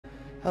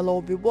Hello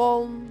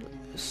everyone,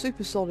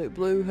 Supersonic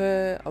Blue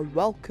here, and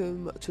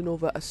welcome to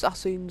another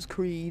Assassin's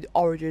Creed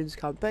Origins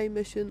campaign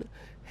mission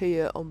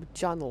here on the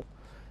channel.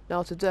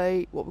 Now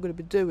today, what we're going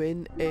to be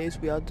doing is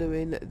we are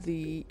doing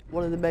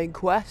one of the main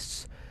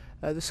quests,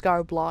 the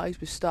Scarab Lies.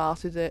 We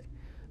started it,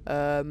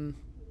 I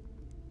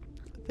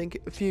think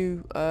a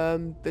few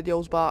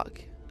videos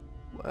back,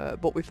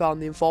 but we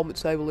found the informant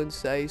table in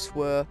Stace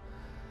where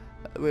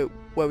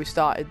we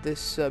started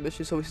this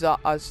mission, so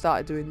I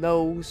started doing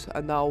those,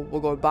 and now we're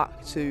going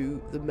back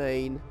to the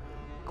main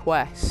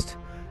quest,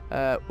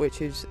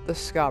 which is the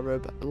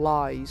Scarab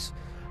Lies.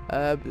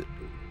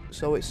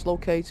 So it's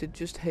located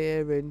just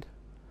here in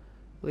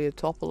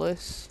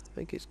Letopolis, I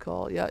think it's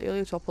called. Yeah,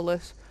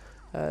 Letopolis.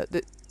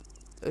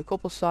 A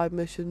couple of side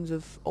missions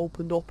have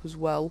opened up as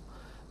well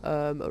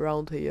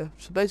around here.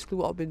 So basically,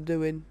 what I've been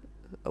doing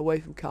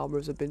away from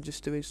cameras, I've been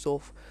just doing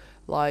stuff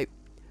like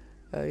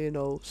you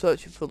know,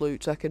 searching for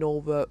loot, taking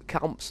over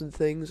camps and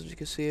things, as you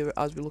can see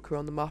as we look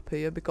around the map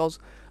here, because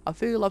I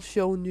feel I've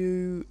shown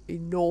you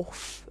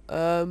enough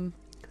of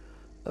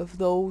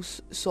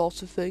those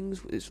sorts of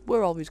things. It's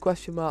where all these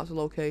question marks are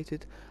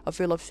located. I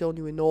feel I've shown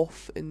you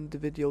enough in the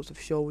videos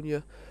I've shown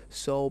you,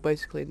 so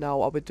basically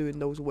now I'll be doing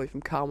those away from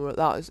camera.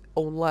 That is,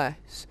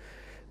 unless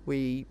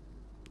we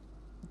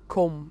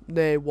come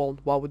near one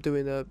while we're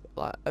doing a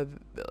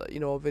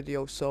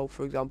video. So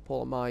for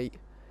example, I might,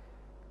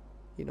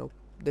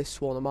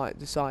 this one I might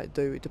decide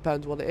to do. It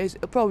depends what it is.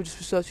 It'll probably just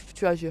be searching for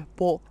treasure,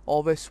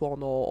 or this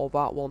one or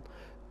that one.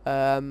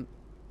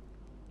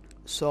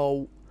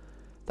 So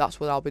that's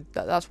what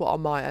that's what I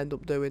might end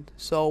up doing.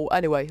 So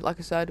anyway, like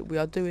I said, we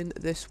are doing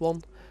this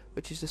one,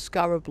 which is the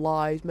Scarab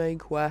Lies main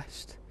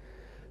quest.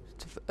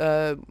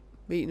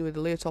 Meeting with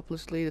the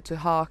Letopolis leader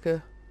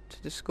Taharqa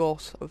to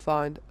discuss and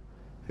find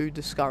who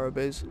the Scarab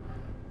is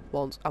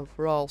once and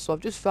for all. So I've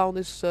just found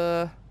this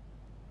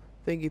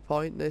thingy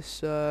point,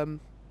 this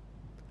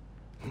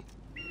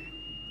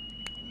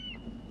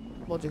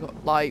what do you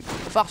got? Like a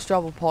fast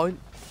travel point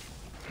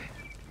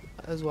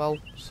as well.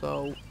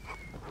 So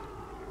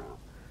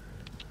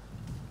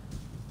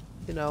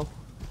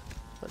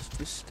let's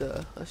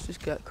just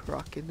get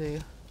cracking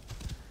here.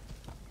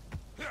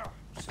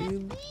 So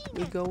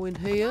we go in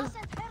here.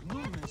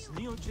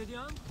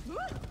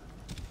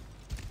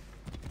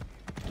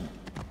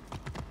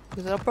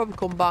 Because I'll probably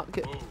come back.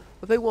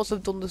 I think once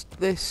I've done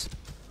this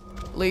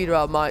leader,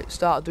 I might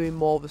start doing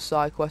more of the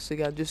side quests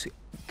again, just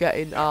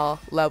getting our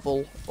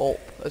level up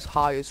as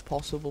high as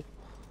possible.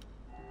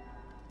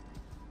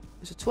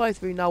 It's a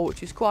 23 now,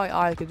 which is quite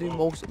high. I can do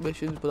most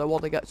missions, but I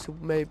want to get to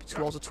maybe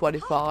towards a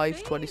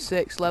 25,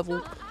 26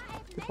 level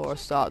before I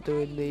start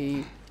doing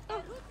the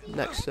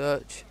next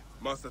search.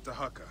 Master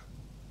Taharqa,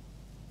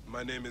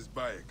 my name is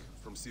Bayek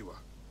from Siwa.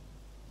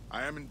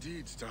 I am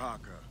indeed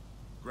Taharqa,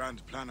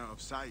 Grand Planner of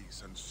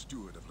Sais and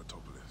Steward of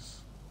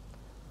Letopolis.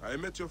 I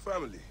met your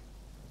family.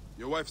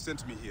 Your wife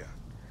sent me here.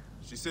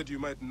 She said you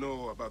might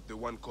know about the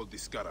one called the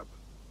Scarab.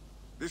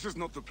 This is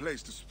not the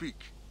place to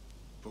speak,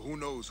 for who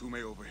knows who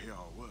may overhear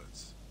our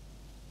words.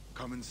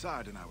 Come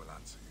inside and I will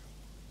answer you.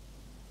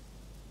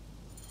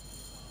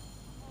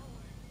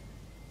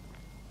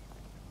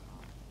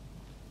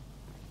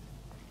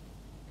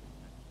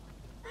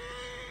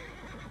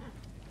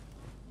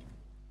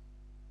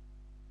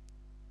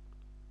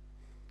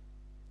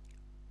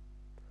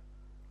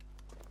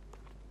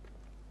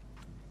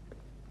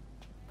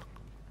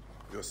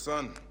 Your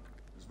son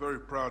is very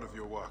proud of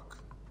your work.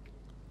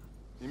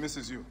 He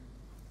misses you.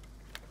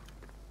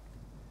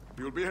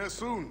 You'll be here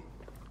soon.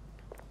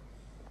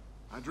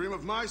 I dream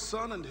of my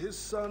son and his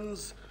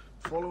sons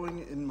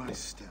following in my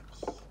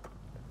steps.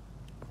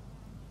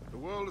 The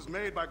world is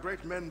made by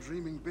great men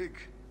dreaming big.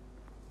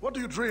 What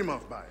do you dream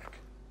of, Bayek?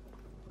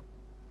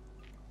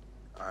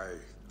 I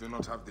do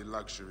not have the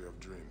luxury of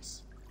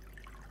dreams.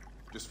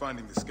 Just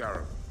finding the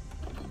Scarab.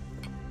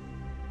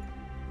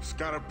 The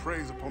Scarab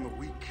preys upon the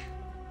weak.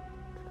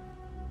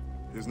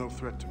 He is no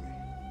threat to me.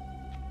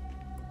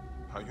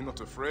 Are you not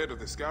afraid of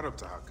the Scarab,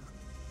 Taharqa?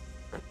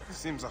 It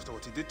seems after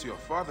what he did to your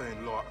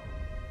father-in-law.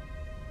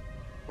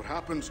 What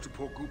happened to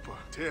poor Gupa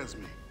tears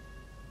me.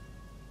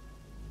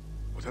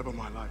 Whatever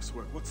my life's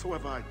work,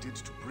 whatsoever I did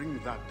to bring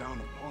that down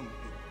upon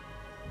him,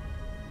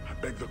 I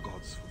beg the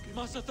gods forgive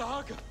me. Master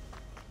Taharqa!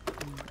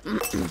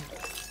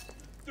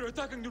 They're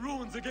attacking the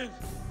ruins again!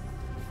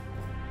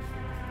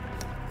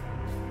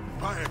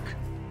 Bayek,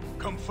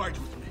 come fight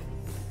with me.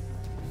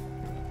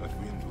 That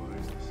wind will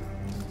raise the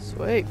sun.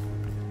 Sweet.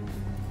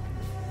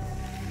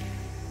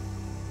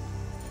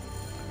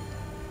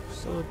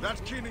 So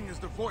That keening is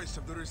the voice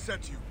of the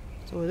Resetu.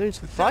 So we're doing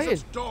some fighting.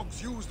 Desert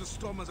dogs use the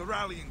storm as a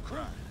rallying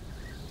cry.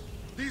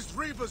 These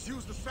reavers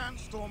use the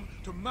sandstorm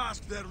to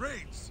mask their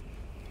raids.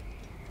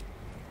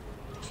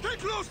 Stay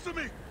close to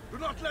me! Do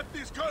not let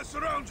these curs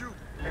surround you!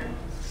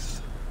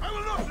 I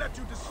will not let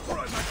you destroy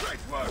my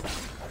great work!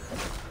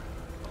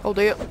 Oh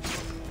dear.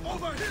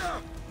 Over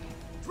here!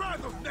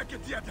 Drive those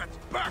naked Yetats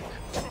back!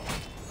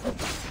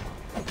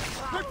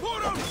 They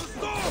pour out the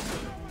storm!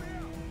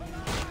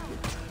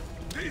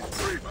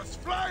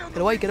 Get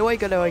away, get away,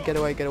 get away, get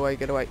away, get away,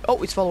 get away. Oh,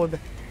 he's following me.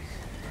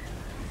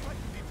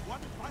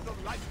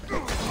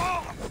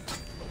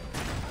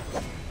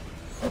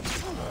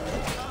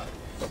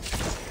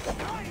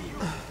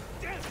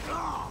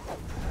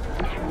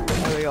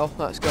 There we go,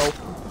 let's go.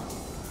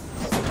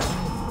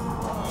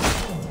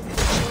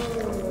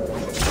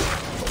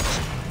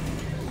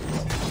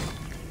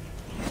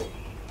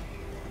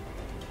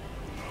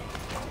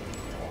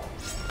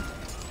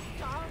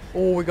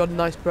 Oh, we got a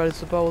nice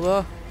predator bow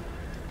there.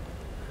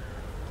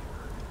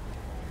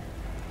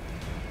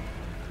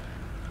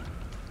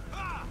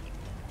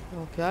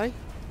 Okay.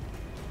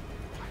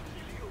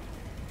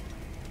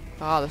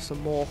 Ah, there's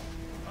some more.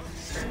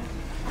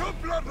 Your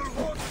blood will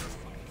water.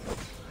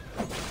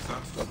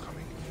 That's still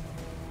coming.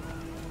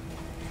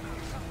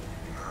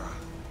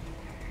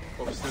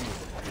 Oh, send me.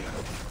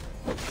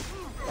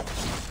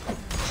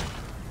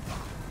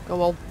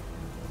 Come on.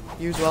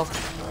 Use well.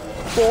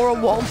 4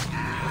 on 1.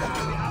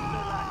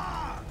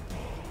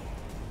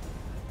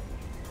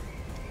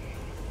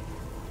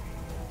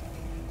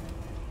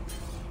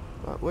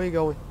 Right, where are you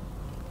going?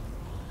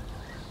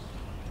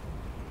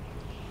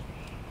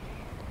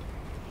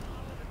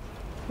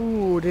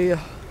 Oh dear.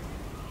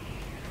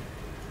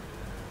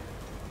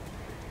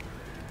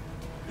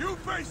 You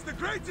face the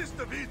greatest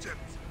of Egypt.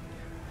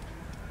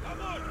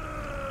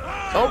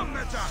 Oh.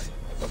 Metai,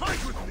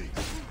 fight with me.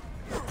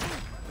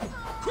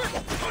 Quick,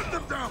 hunt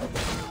them down.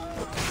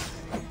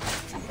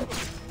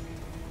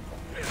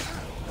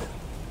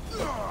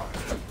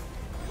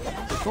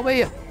 Come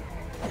here.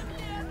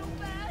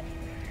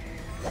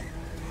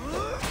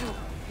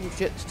 Oh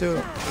shit, it's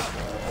doing.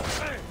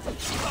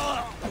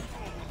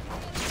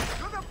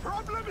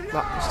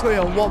 Nah, it's 3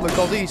 on 1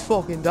 because he's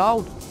fucking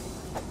down.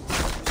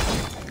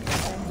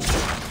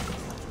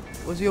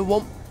 Was he a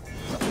one?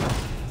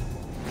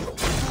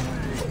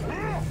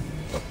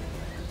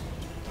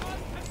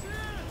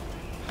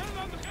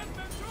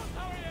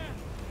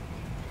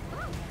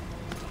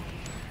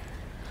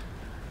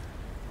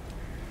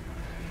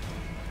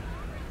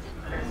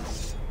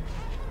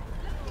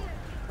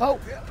 Oh!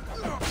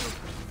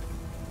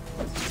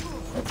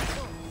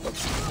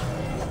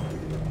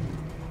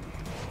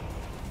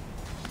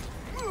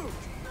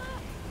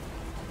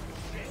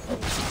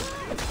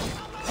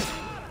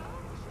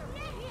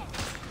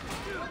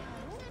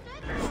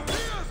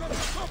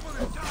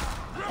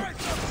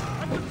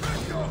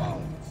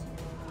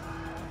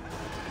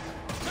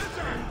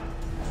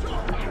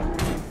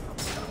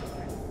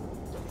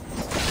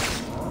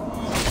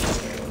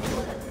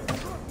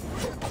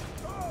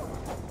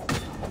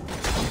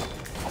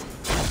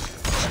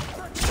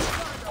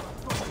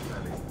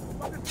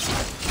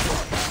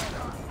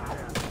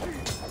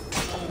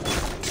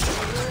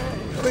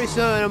 Pretty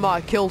certain I might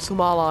have killed some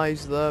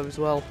allies there as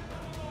well.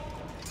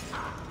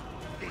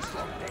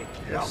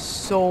 There's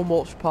so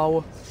much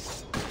power.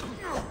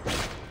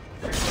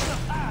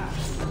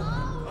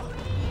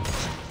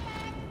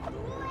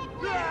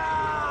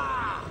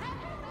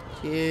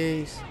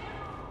 Jeez.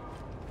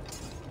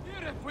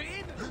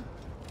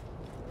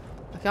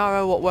 I can't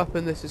remember what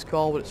weapon this is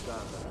called, but it's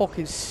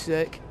fucking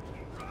sick.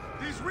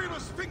 These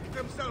reavers think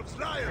themselves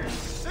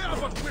lions. They are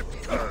but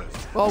whipped curs.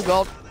 Oh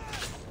god.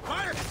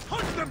 Quiet,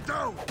 hunt them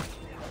down.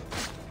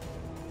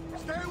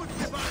 Stay with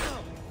me, Fire.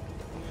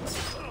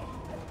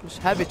 Just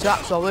heavy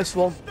attacks on this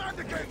one. Stand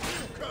against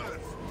you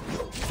curs.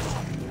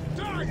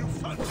 Die, you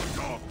sons of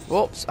dogs.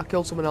 Whoops, I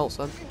killed someone else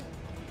then.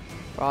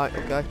 Right,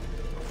 okay.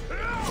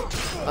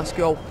 Let's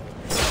go.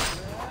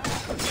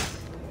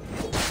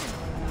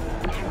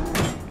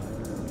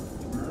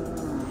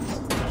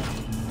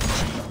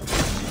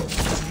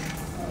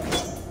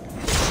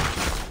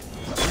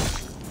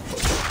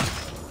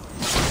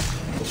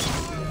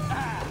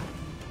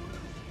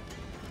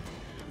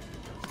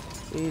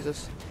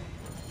 Jesus.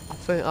 I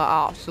think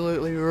I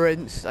absolutely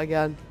rinsed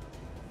again.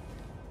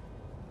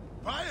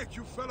 Bayek,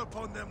 you fell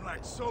upon them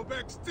like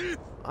Sobek's teeth.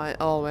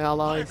 All my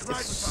allies Bayek, ride just with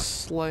us.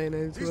 slain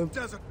into These them.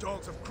 desert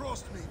dogs have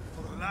crossed me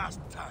for the last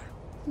time.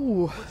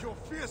 Ooh. With your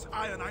fierce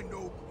iron, I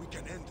know we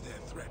can end their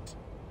threat.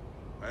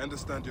 I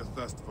understand your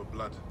thirst for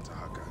blood,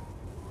 Taharqa.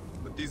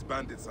 But these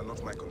bandits are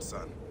not my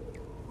concern.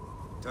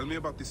 Tell me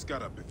about the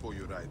Scarab before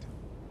you ride.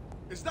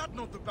 Is that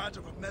not the badge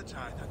of a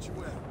Metai that you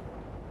wear?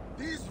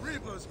 These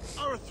reavers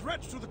are a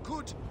threat to the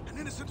good and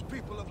innocent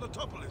people of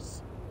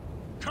Letopolis.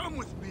 Come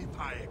with me,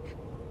 Bayek.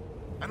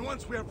 And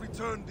once we have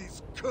returned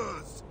these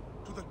curs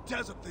to the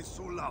desert they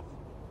so love,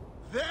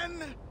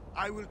 then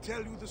I will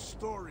tell you the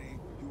story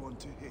you want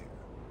to hear.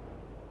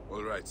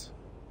 All right.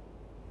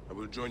 I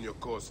will join your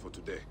cause for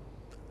today.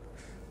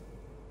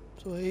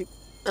 Sweet.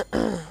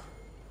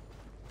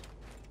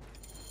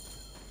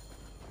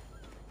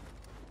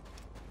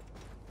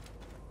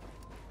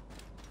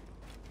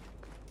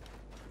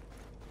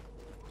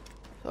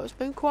 So it's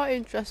been quite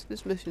interesting,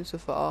 this mission so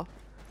far.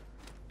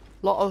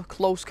 A lot of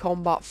close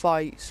combat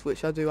fights,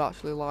 which I do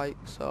actually like,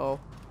 so...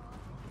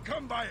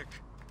 Come, Bayek.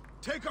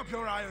 Take up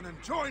your iron and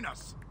join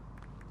us.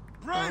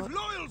 Brave,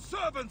 loyal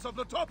servants of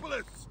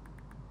Letopolis.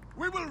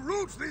 We will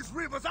root these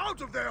reavers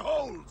out of their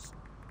holes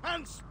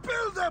and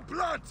spill their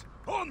blood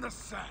on the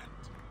sand.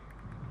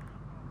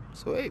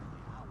 Sweet.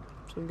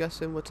 So I'm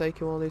guessing we're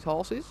taking one of these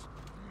horses.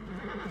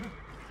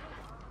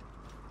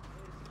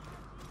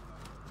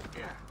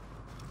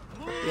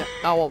 Yeah,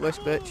 I want this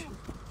bitch.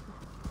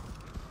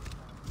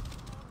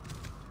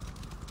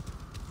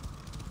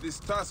 This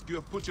task you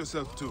have put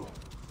yourself to,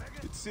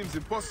 it seems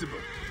impossible.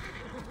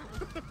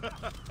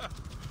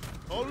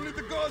 Only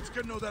the gods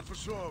can know that for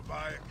sure,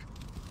 Bayek.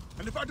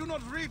 And if I do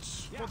not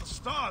reach for the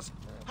stars,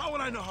 how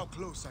will I know how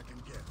close I can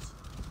get?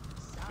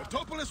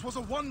 Letopolis was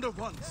a wonder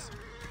once,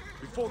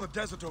 before the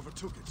desert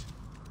overtook it.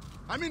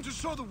 I mean to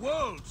show the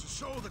world, to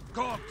show the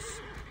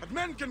gods, that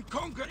men can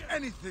conquer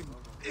anything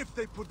if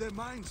they put their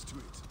minds to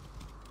it.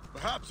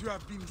 Perhaps you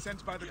have been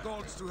sent by the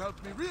gods to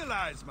help me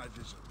realize my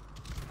vision.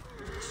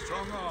 A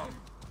strong arm,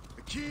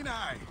 a keen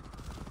eye.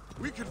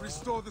 We could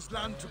restore this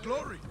land to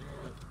glory.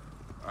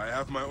 I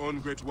have my own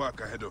great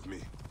work ahead of me.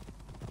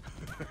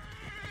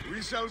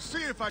 We shall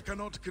see if I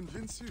cannot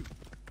convince you.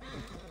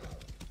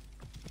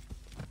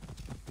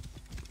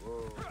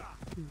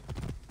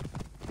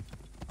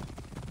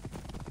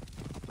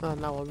 Oh,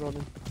 now I'm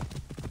running.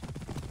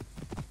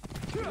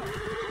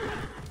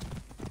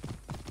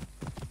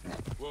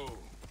 Whoa.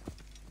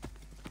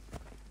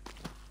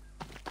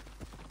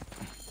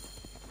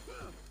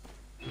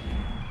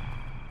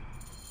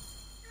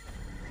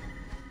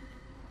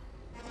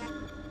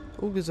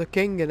 Oh, there's a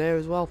king in here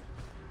as well.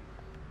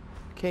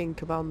 King,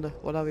 commander,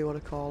 whatever you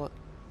want to call it.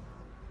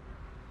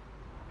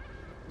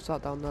 What's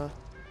that down there?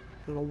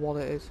 I don't know what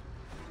it is.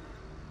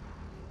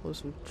 There's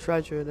some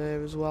treasure in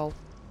here as well.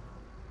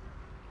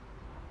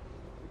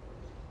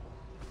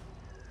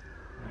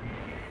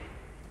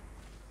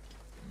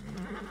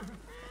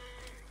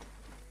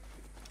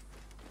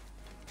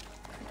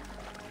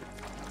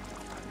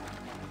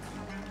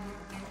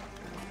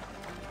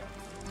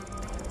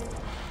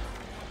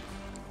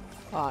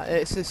 Ah,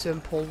 it's a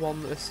simple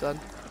one, this then.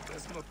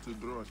 That's not to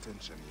draw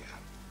attention here.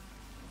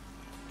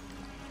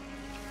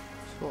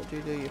 So what do?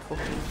 You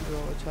fucking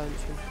draw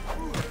attention.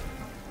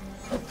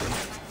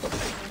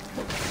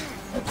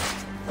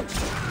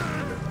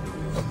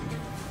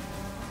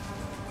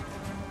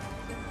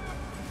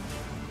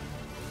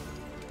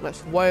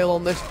 Let's wail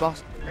on this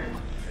bastard.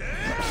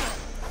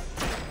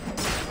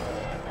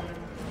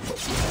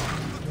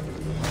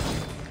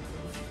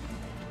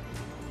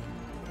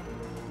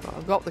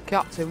 I've got the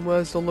captain,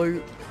 where's the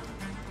loot?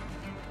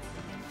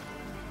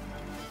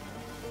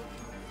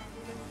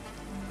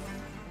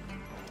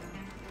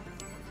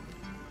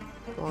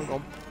 Oh, hang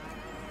on.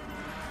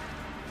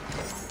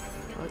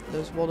 Right,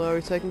 there's one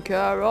area taken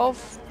care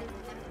of.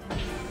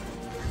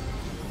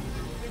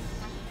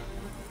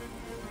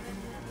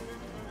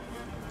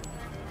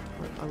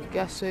 Right, I'm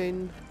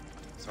guessing...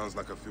 Sounds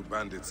like a few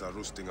bandits are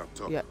roosting up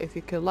top. Yeah, if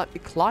you can let me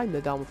climb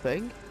the damn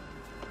thing.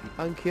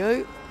 Thank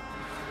you.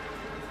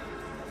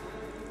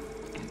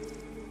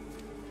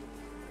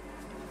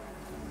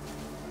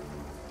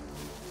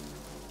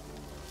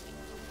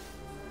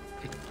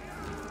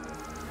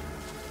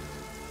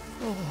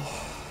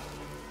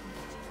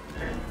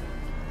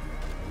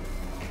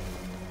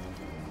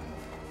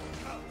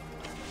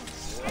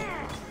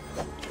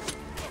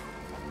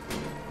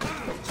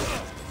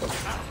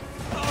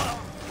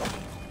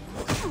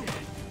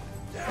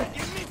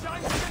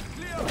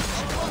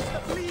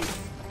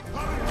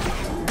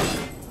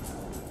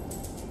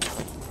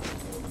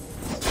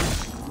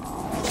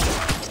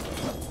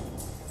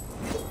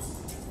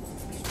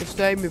 Just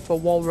aiming for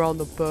one round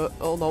the bird.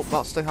 Oh no,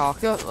 that's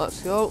Taharqa.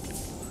 Let's go.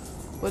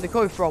 Where's it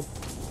coming from?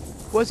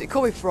 Where's it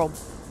coming from?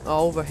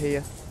 Oh, over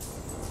here.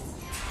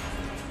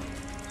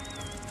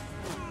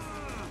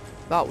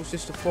 That was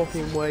just a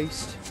fucking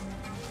waste.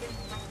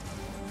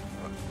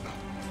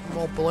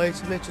 More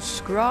blades for me to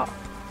scrap.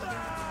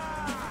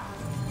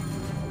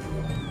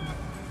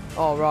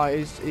 Oh right,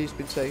 he's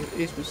been sorted,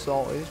 he's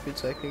been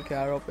taken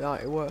care of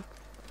behind at work.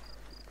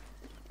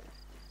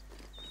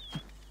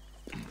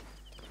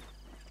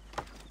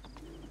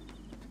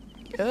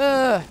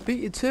 Beat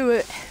you to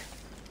it.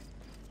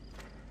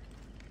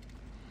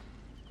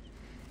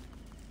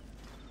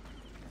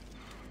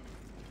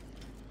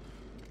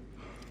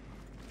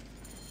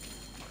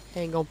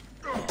 Hang on.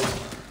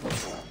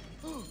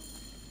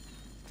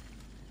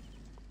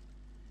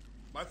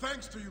 My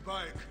thanks to you,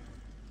 Bayek.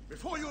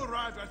 Before you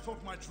arrived, I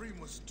thought my dream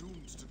was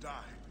doomed to die.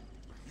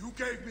 You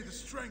gave me the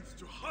strength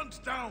to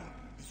hunt down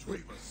these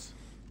reavers.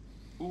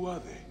 Who are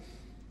they?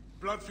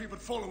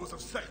 Blood-fevered followers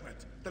of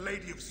Sekhmet, the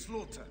Lady of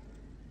Slaughter.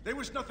 They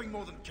wish nothing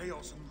more than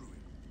chaos and ruin.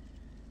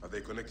 Are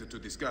they connected to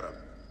the Scarab?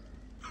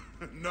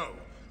 No,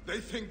 they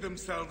think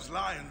themselves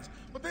lions,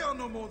 but they are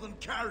no more than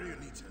carrion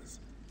eaters.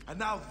 And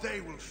now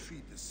they will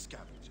feed the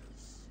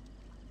scavengers.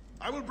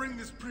 I will bring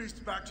this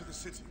priest back to the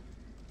city.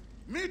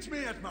 Meet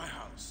me at my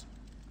house.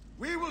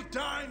 We will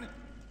dine,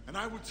 and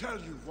I will tell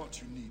you what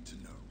you need to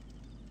know.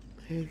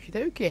 Okie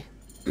dokie.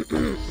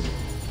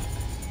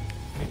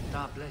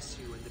 God bless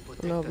you and the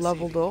protector. And I've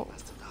leveled up.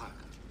 Master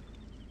Taharqa.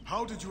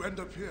 How did you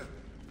end up here?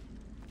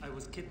 I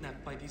was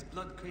kidnapped by these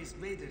blood-crazed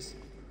raiders.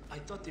 I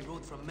thought the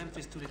road from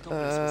Memphis to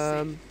Letopolis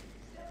was safe.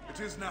 It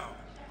is now.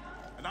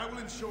 and I will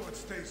ensure it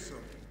stays so.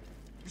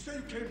 You say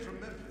you came from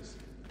Memphis?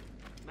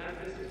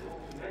 Memphis is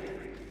home to many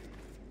priests.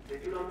 They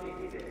do not need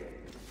me there,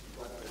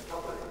 but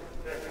Letopolis is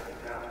very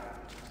high down.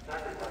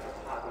 That is like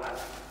a hard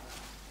life.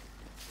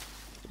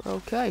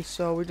 Okay,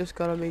 so we just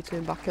got a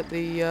meeting back at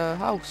the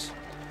house.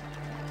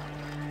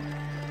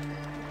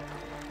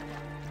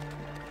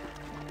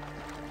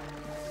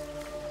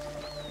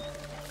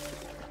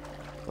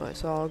 Right,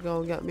 so I'll go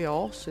and get my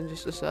horse in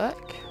just a sec.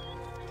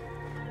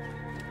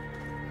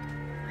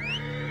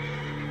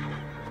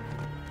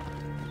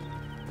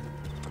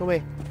 Come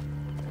here.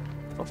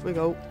 Off we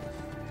go.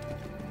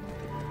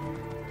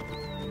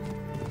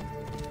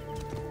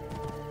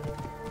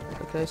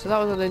 Okay, so that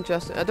was an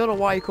interesting... I don't know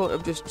why you couldn't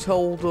have just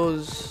told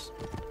us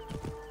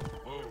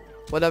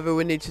whatever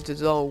we needed to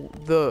know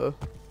there.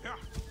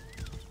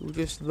 We were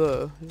just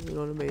there, you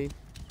know what I mean?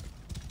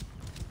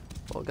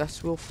 Well, I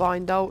guess we'll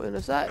find out in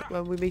a sec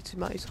when we meet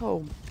him at his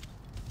home.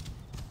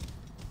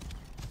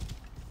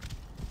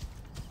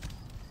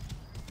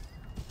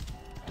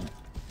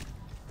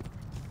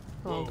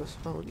 I'll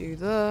just mount you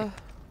there.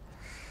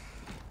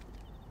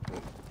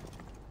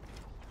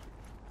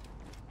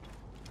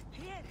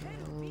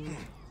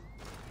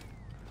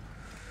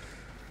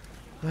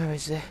 Where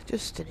is it?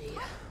 Just in here.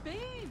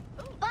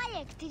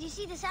 Bayek, did you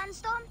see the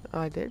sandstorm?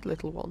 I did,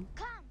 little one.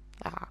 Come.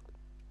 Ah.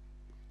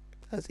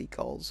 As he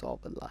calls all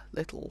the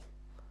little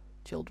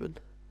children.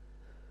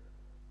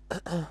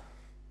 I'm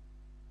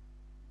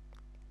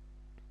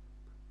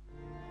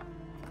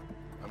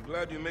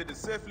glad you made it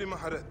safely,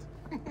 Maharet.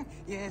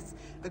 Yes,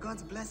 the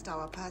gods blessed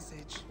our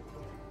passage.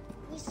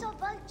 We saw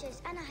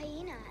vultures and a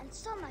hyena and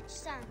so much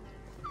sand.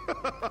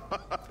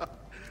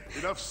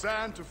 Enough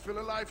sand to fill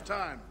a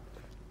lifetime.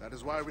 That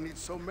is why we need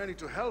so many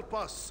to help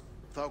us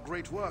with our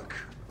great work.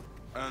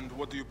 And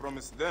what do you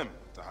promise them,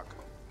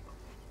 Taharqa?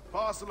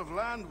 Parcel of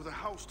land with a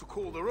house to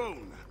call their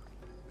own.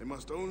 They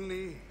must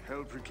only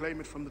help reclaim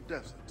it from the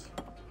desert.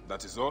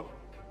 That is all?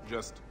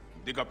 Just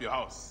dig up your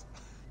house.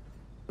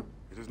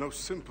 It is no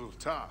simple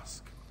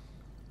task.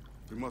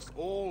 We must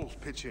all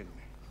pitch in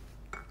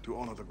to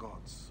honor the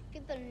gods.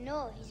 People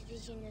know his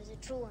vision is a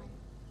true one.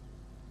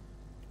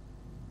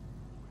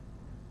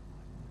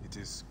 It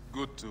is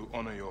good to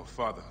honor your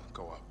father,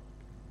 Kawa.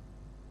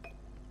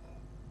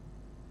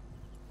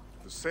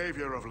 The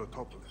savior of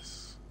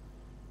Letopolis.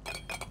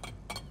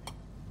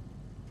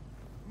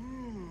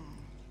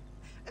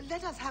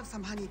 Let us have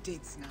some honey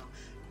dates now.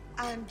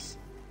 And...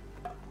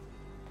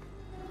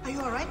 Are you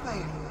alright,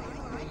 Bayek?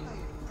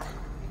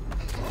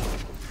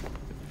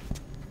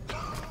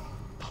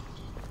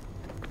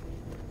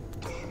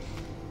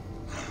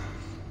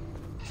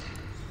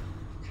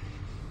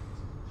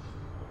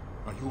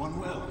 Are you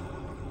unwell?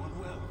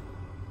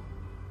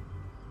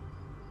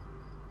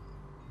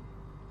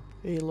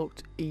 He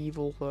looked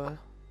evil there.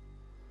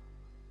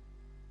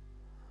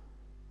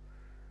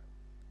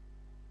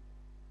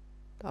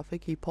 I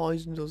think he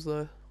poisoned us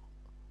there.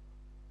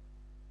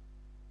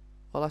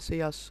 Unless he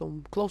has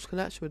some close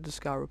connection with the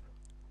Scarab.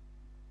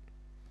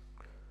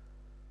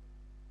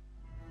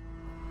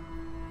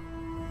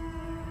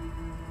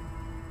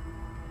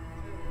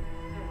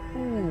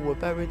 Ooh, we're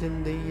buried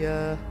in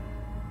the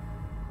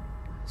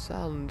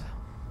sand.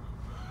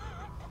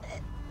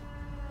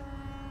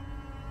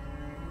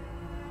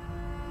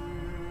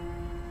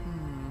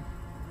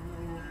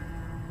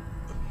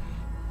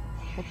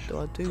 What do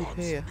I do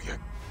here? Be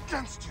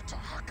against you,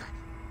 Taharqa.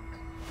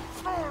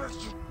 All as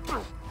you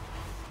do.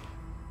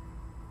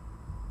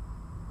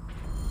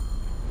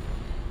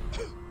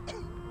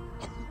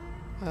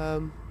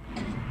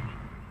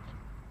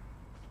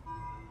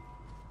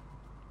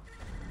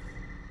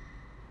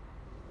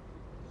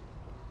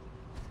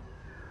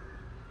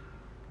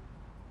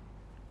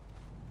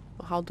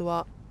 How do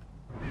I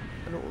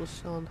don't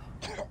understand.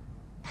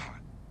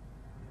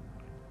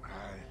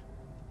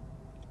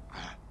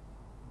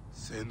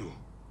 Senu.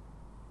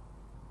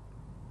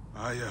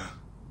 Aya.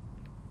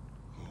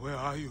 Where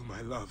are you,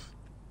 my love?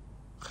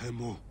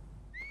 Khemu.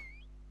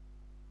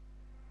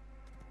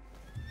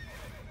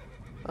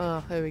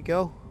 Ah, here we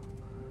go.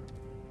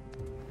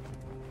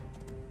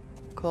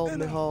 Called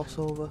my horse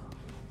over.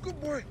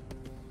 Good boy.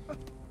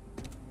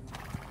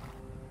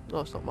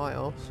 No, it's not my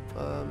horse.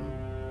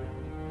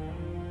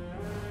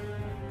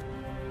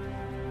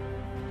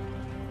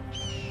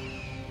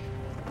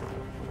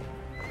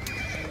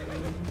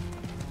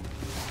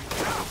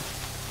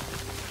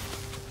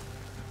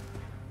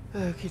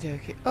 Okie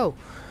dokie. Oh.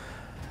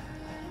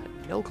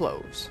 No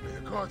clothes. May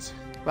the gods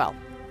Well,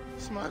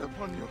 smile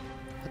upon you.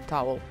 a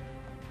towel.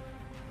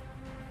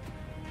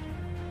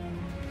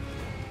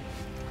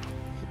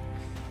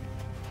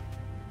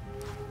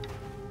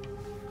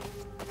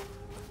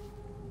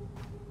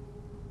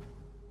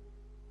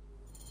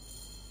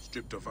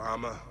 Stripped of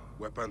armor,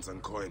 weapons,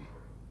 and coin.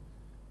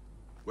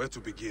 Where to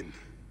begin?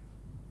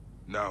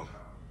 Now,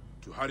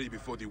 to hurry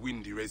before the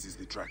wind erases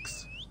the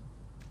tracks.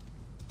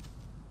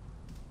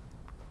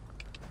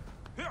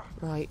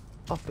 Right,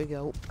 off we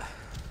go.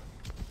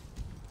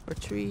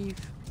 Retrieve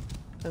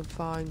and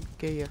find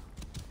gear.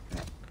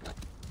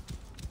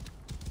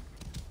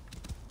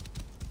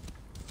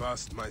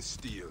 First my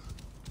steel,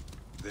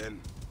 then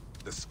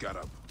the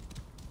Scarab.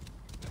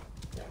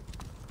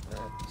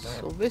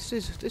 So this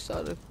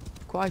had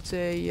quite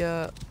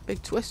a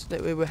big twist in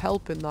it. We were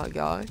helping that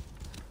guy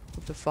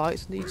with the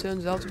fights, and he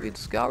turns out to be the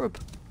Scarab.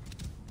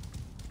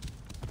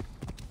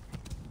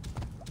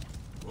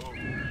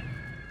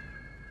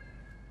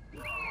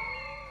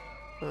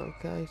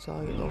 Okay,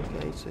 target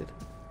located.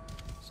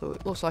 So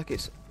it looks like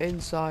it's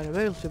inside a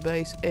military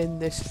base in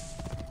this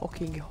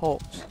fucking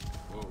hut.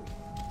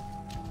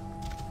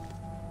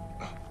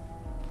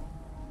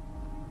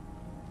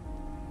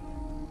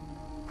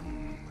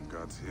 The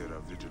guards here are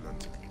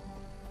vigilant.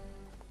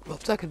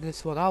 I've taken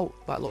this one out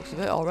by the looks of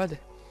it already.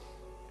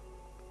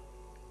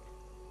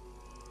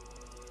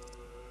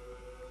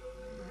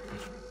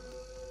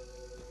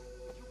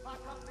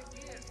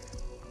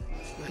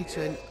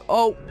 Waiting.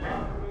 Oh!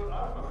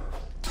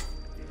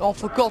 Oh,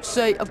 for God's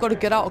sake, I've got to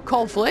get out of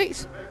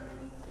conflict!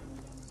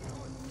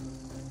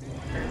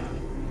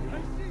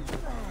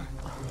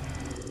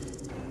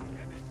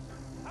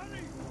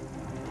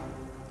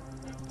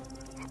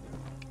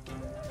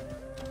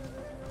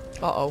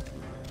 Uh-oh.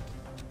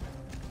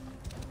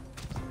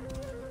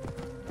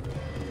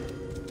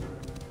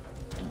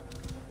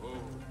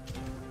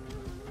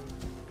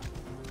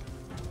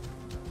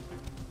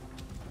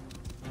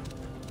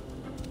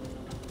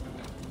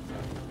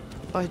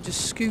 I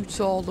just scoot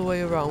all the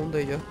way around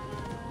here.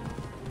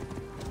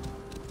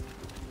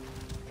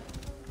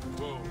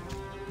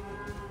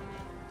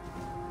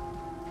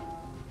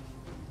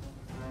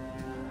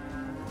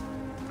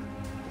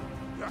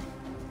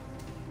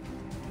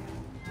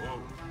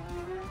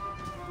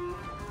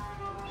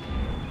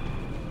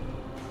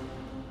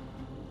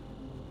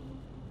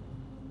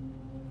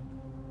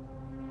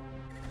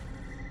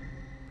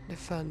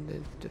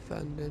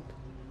 Defending.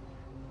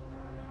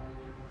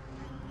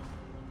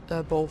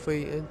 They're both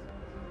eating.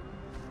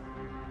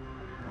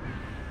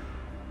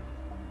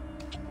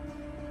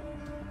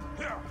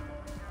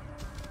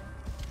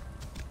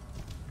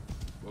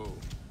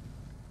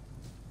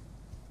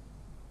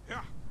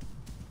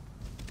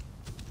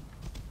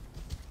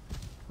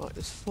 Right,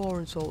 there's 4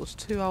 in total, there's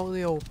 2 out in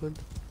the open.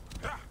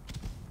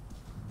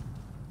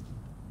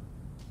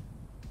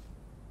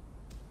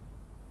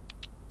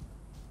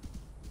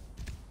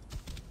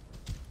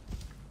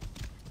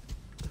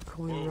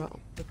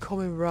 They're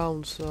coming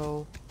round,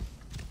 so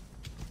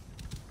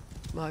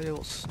might be able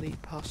to sneak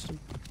past them.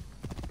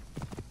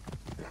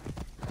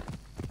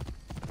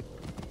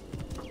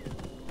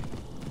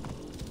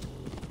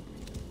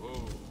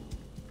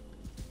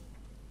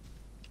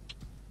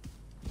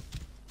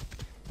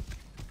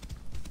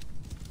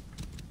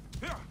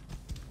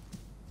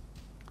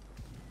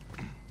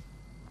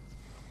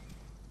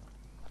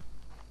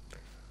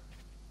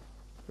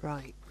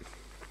 Right.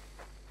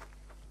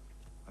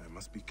 I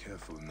must be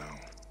careful now.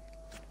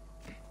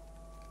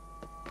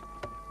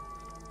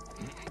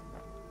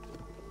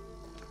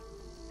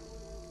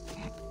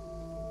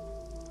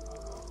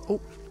 Oh.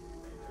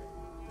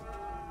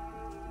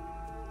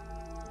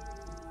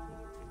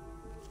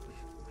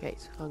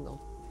 Wait, hang on.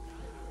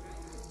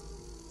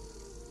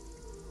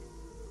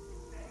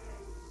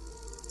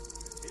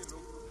 He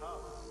looked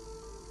tough.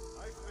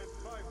 I said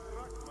 5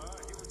 drachma,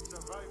 he would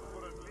survive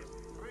for at least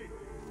 3.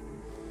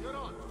 You're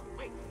on.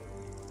 Wait.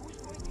 Who's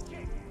going to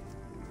check?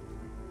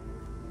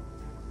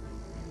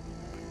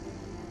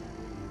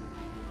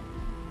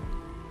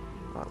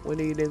 Right, we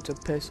need him to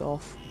piss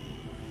off.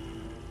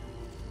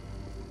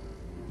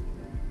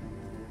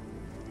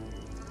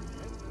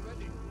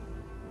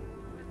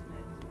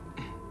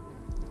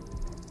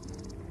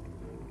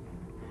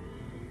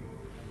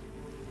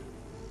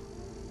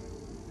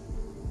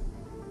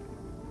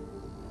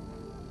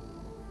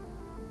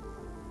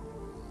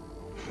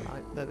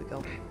 Right, there we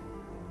go.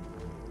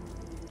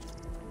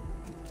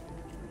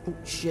 Oh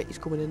shit, he's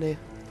coming in here.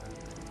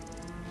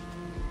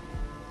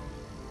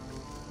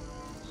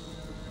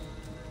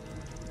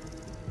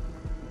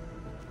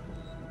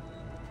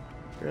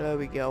 There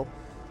we go.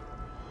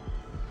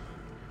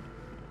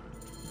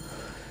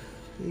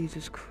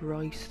 Jesus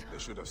Christ. They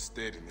should have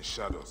stayed in the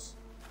shadows.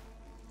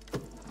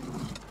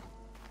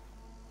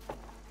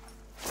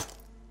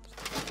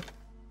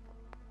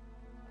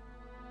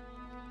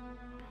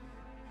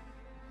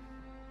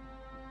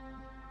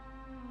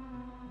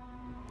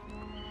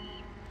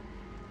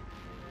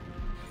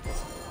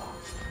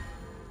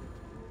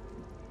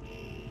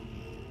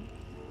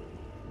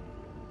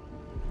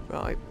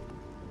 Right.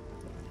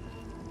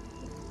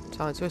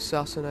 Time to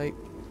assassinate.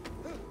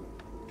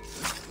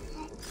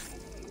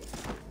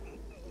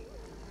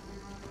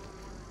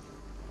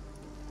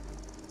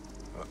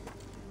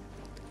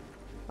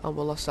 And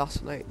we'll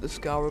assassinate the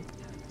Scarab.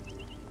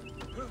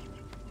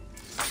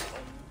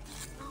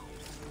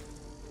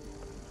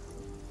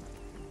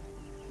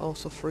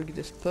 Also free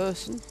this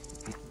person.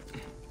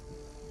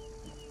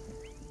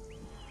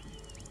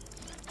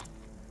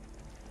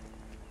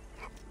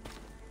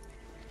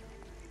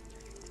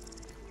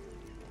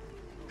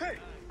 Hey,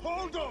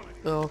 hold on.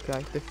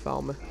 Okay, they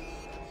found me.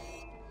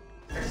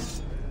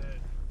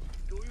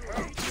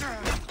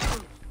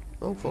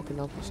 Oh fucking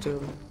hell, let's do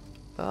them.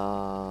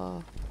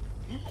 Ah.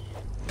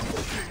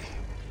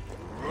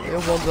 The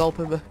other one's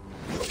helping me.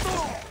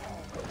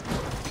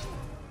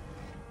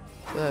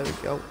 There we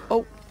go.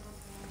 Oh!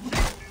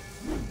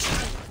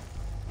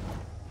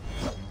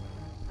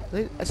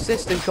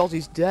 Assist him because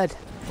he's dead.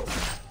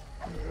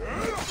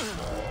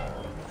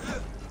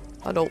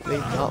 I don't need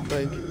that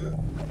thing.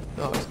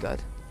 Oh, he's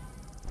dead.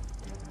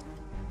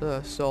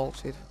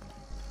 Sorted.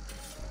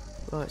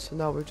 Right, so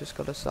now we've just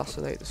got to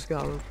assassinate the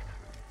Scarab.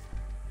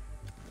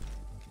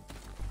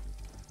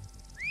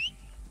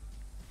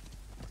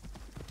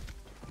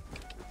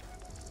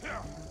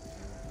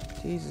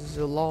 Jesus, this is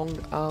a long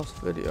ass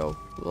video.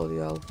 Bloody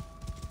hell.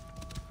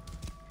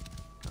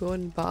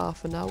 Going about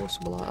half an hour,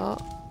 something like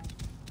that.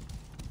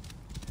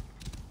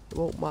 It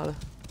won't matter,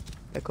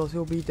 because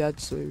he'll be dead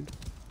soon.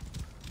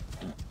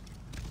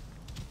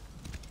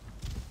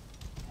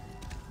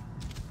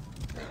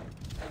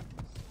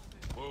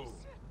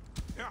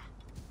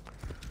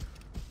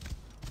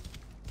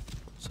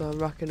 So I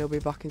reckon he'll be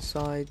back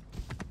inside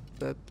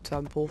the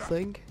temple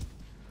thing.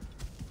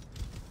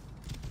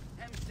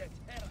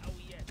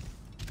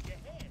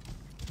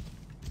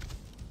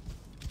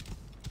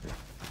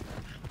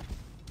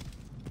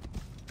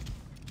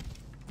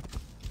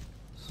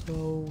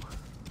 So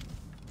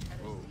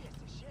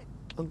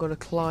I'm gonna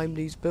climb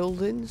these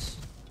buildings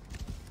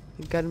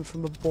and get him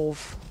from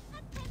above.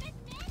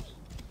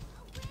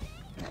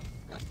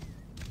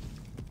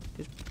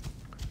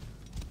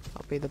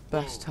 That'll be the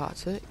best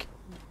tactic.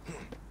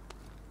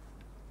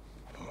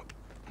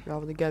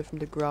 Rather than get it from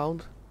the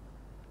ground.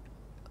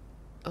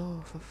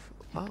 Oh,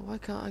 why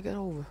can't I get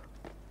over?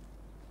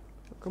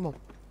 Come on.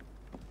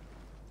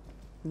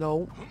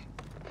 No.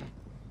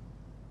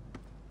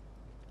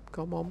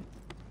 Come on.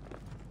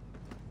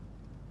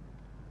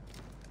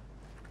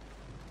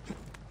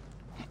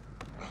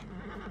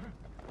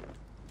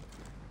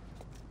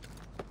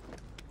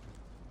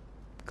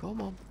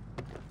 Come on.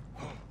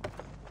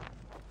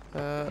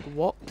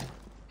 What?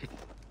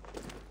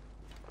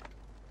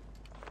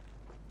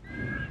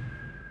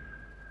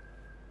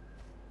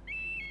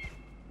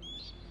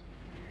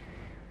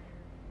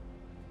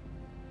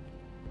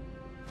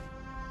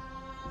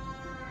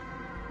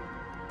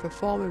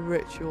 Performing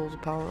rituals,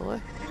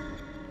 apparently.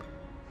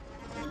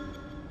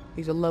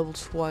 He's a level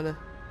 20.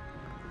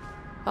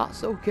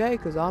 That's okay,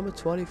 because I'm a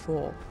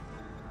 24.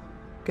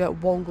 Get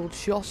one good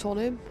shot on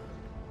him.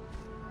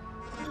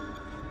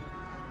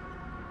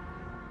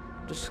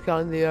 Just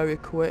scanning the area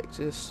quick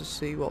just to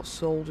see what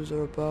soldiers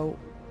are about.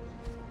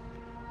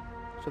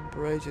 There's a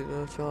bridge in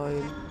there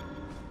trying.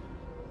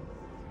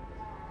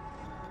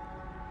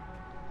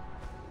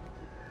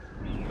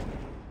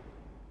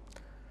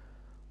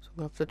 So I'm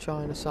gonna have to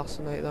try and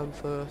assassinate them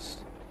first.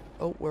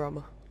 Oh, where am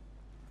I?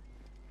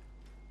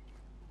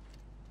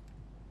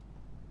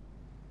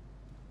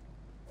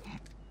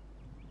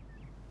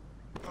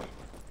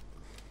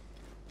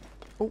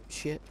 Oh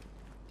shit.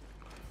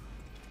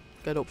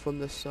 Get up from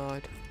this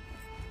side.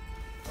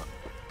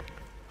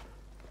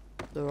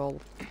 They're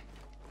all...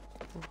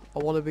 I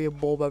want to be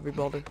above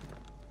everybody.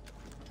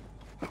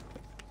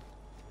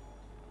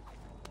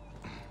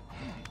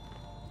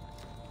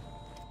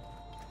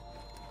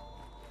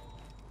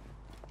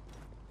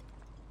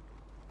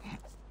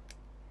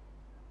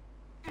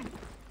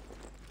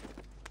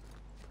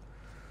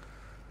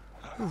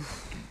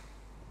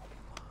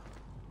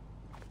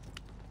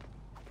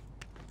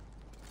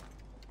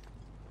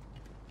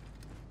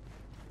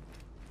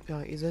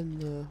 Yeah, he's in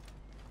there.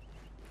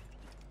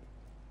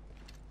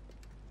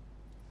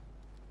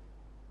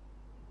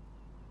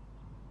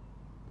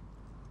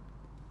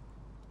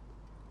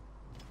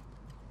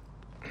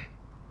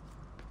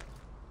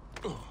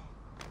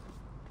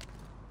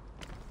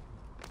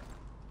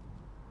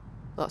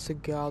 That's a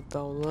guard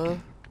down there.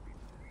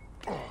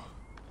 I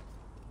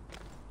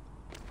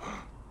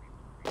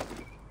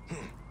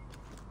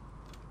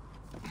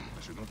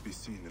should not be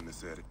seen in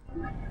this area.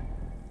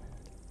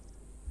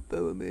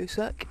 Bear with me a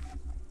sec.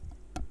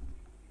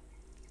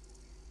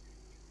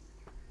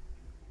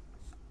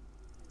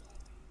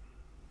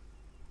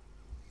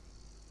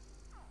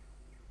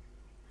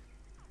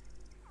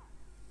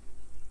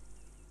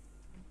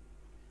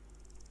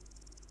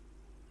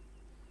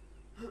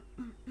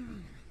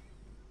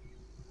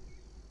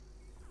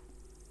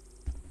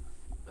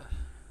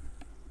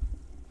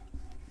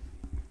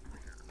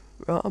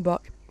 Right, I'm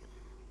back.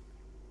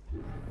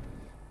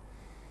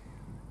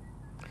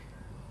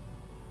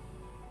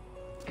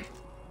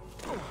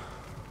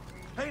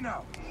 Hey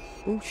now!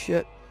 Oh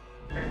shit.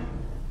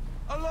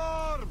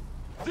 Alarm!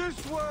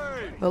 This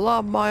way!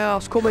 Alarm my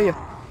ass, come here.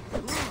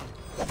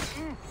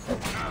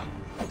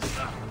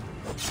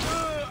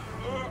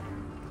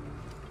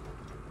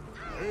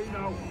 Hey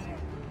now!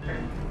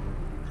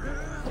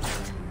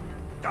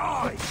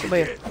 Die! Come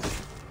here.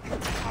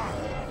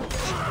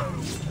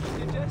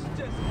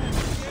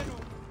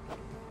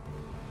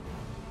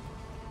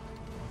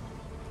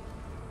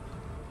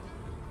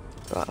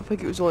 Right, I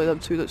think it was only them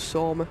two that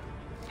saw me.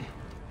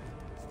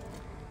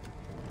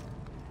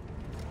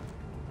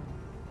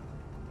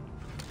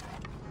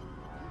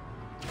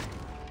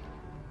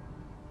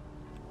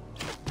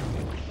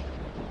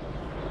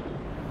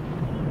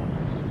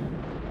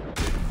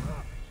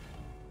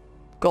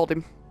 got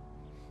him.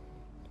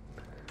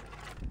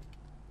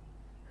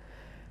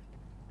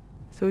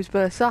 So he's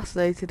been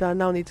assassinated. I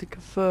now need to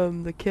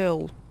confirm the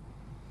kill.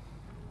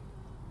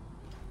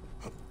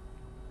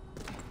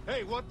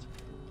 Hey, what?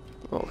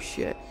 Oh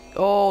shit!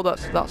 Oh,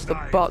 that's a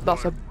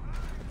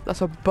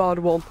bad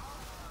one.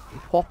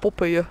 Hop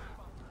up here.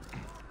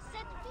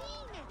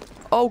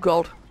 Oh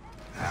god.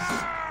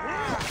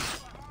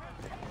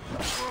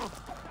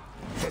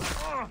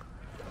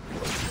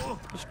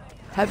 Just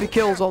heavy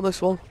kills on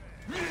this one.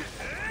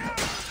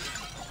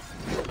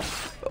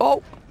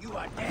 Oh.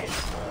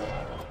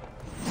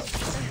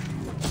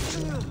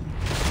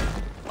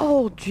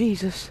 Oh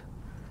Jesus.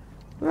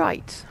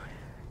 Right.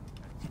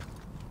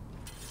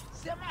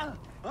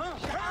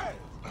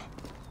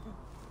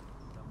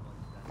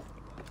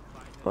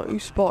 Right, you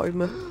spotted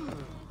me.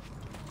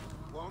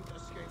 Won't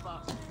escape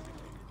us.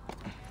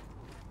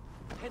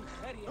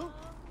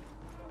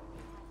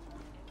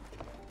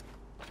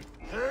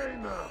 Hey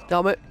now.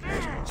 Damn it.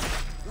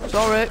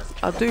 Sorry,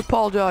 I do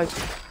apologise.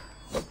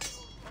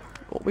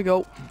 Up we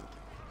go.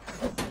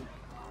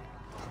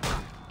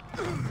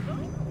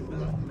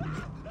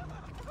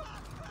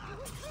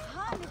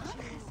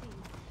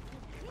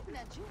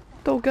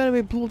 Don't get in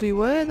me bloody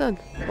way then.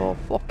 Oh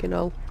fucking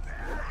hell.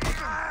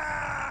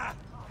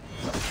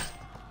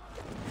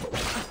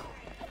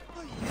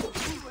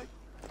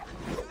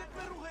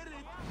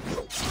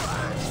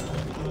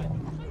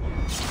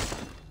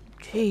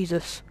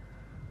 Jesus.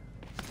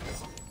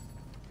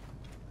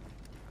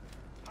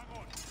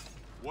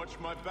 Watch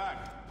my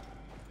back.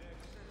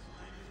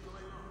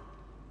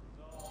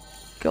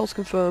 Kills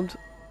confirmed.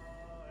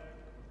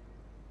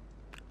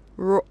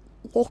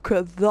 Look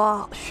at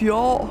that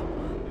shot.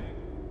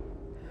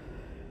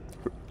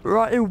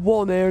 Right in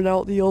one ear and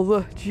out the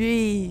other.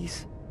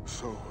 Jeez.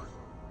 So,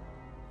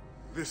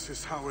 this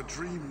is how a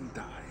dream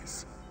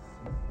dies.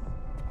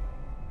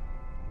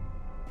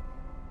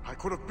 I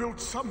could have built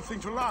something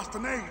to last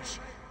an age.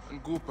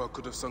 And Goopa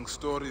could have sung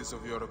stories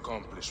of your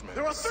accomplishments.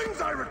 There are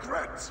things I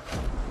regret.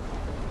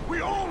 We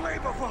all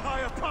labor for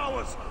higher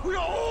powers. We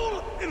are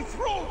all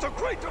enthralled to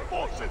greater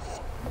forces.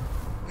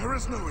 There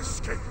is no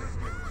escape.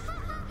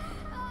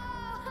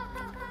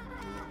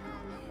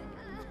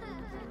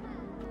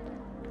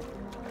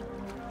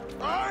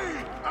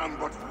 I am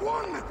but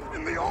one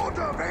in the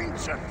Order of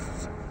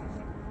Ancients.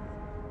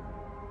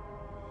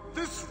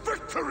 This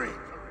victory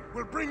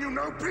will bring you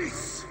no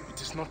peace.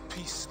 It is not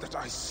peace that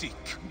I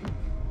seek.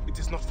 It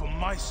is not for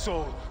my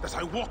soul that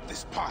I walk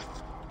this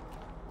path.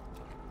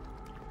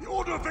 The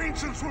Order of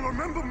Ancients will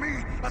remember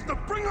me as the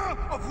bringer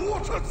of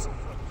waters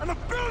and the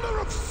builder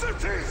of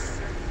cities!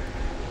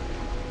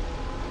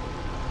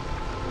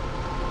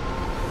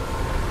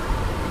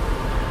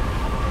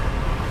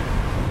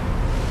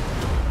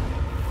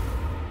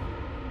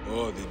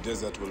 Or the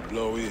desert will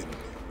blow in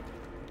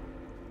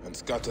and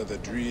scatter the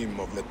dream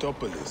of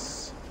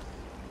Letopolis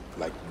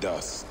like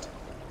dust.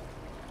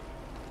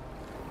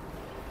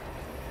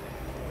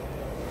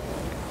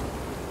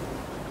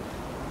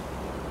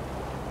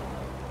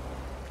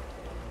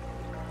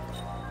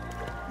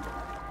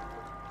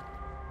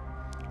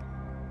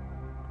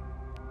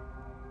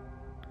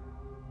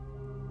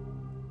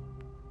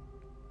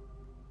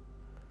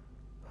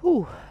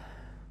 Whew.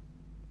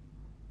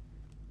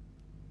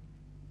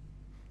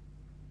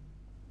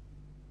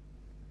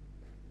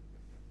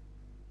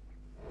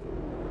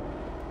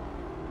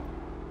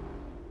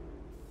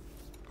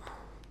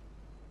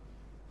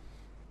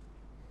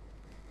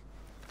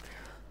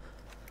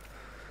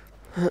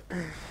 Mother!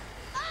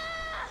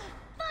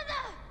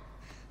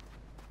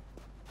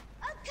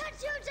 I'll cut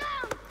you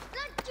down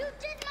like you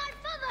did my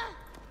father!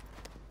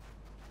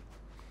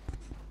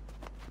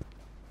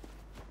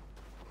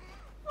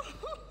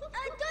 I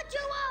got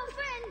you all,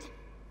 friend!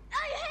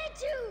 I hate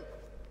you!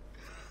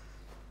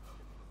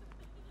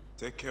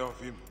 Take care of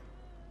him.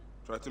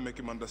 Try to make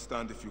him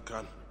understand if you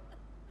can.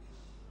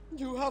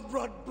 You have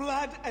brought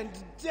blood and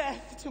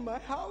death to my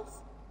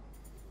house.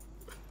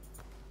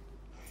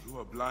 You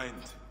are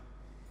blind.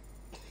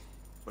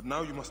 But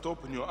now you must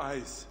open your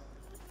eyes.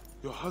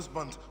 Your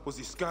husband was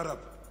the Scarab.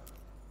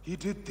 He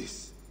did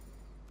this.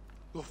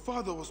 Your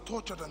father was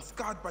tortured and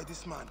scarred by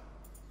this man,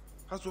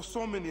 as were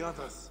so many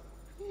others.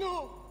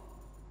 No!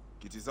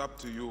 It is up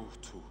to you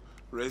to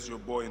raise your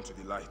boy into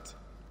the light,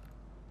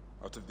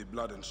 out of the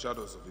blood and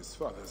shadows of his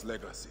father's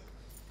legacy.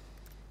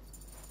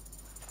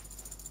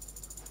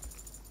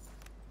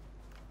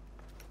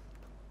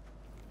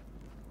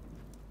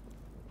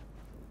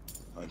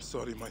 I'm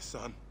sorry, my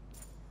son.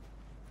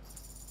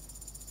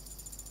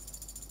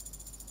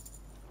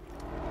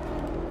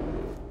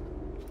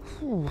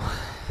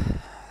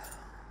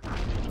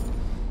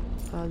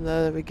 And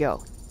there we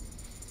go.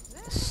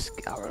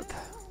 Scarab.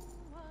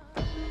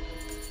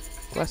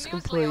 Quest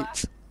complete.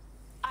 IS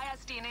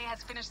DNA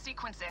has finished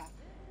sequencing.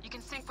 You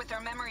can sync with their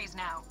memories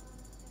now.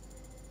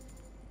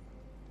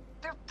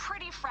 They're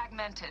pretty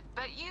fragmented,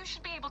 but you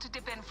should be able to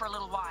dip in for a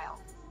little while.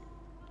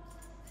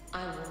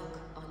 I walk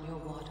on your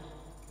water.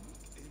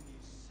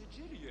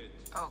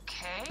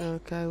 Okay.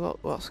 Okay,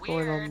 what's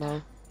going on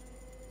now?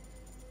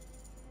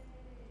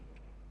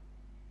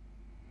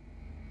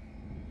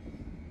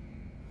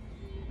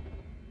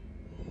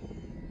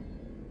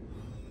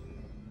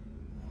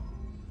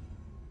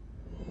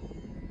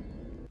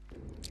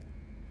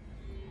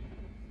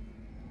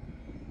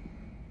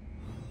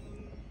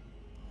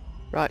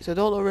 Right, so I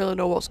don't really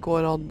know what's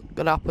gonna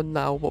happen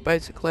now, but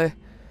basically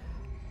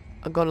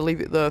I'm gonna leave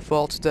it there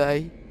for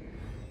today.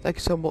 Thank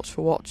you so much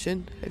for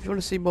watching. If you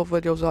want to see more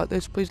videos like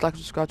this, please like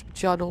and subscribe to my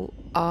channel,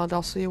 and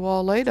I'll see you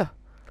all later.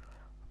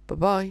 Bye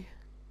bye.